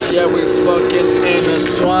yeah, we fucking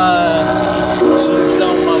intertwined. She's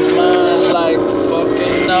on my mind like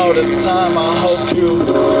fucking all the time. I hope you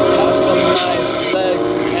have some nice legs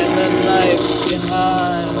and a nice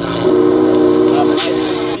behind. I might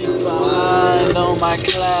just be behind on my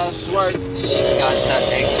classwork. She got the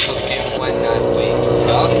eggs cooking when I wake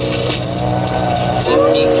up. Let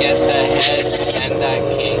me get the head and that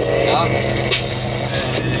cake up.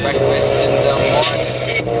 Breakfast in the morning.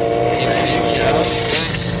 If we get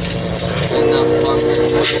good, and I fuck her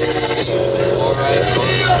before I go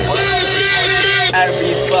to work.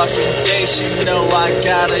 Every fucking day she know I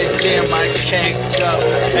gotta get my cake up.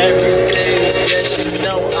 Every day, yeah, she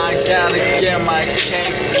know I gotta get my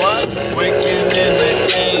cake. What? Waking in the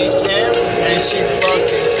AM and she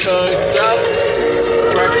fucking cooked up.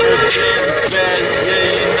 Breakfast in bed,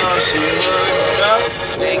 yeah, you know she hooked up.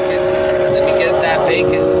 Bacon. Let me get that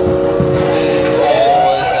bacon.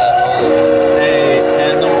 Hey,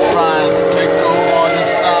 and them fries, pickle on the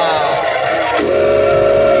side.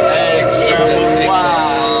 Eggs scrambled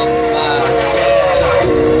wide.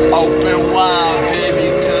 Yeah. Open wide, baby,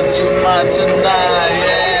 cause you mine tonight,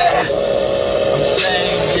 yeah. I'm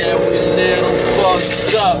saying, yeah, we little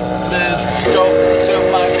fucked up. Let's go to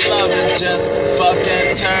my club and just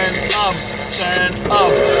fucking turn up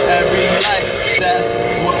every night. That's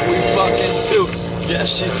what we fucking do. Yeah,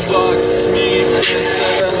 she fucks me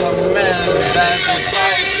instead of her man. That's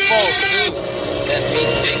spiteful. Let me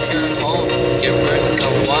take her home, give her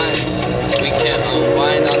some wine. We can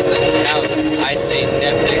unwind on the couch. I say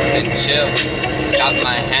Netflix and chill. Got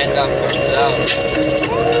my hand up her blouse.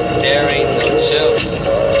 There ain't no chill.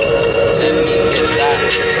 Let me get that.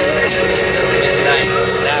 Midnight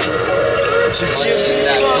snap. Munching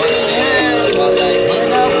that pussy while I eat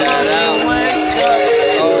that out.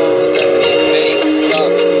 Oh, let me wake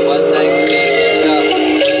up while I cake up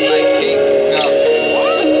with my cake up.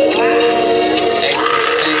 Eggs and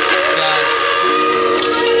bacon.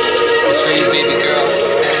 It's for you, baby girl.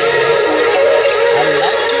 I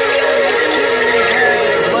like it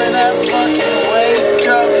when I fucking wake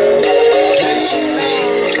up. And she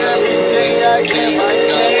knows every day I get my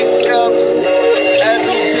cake up.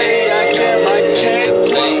 Every day I get my cake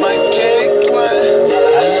what, my cake what.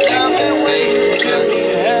 I love it when you give me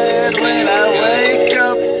head when I wake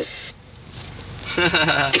up.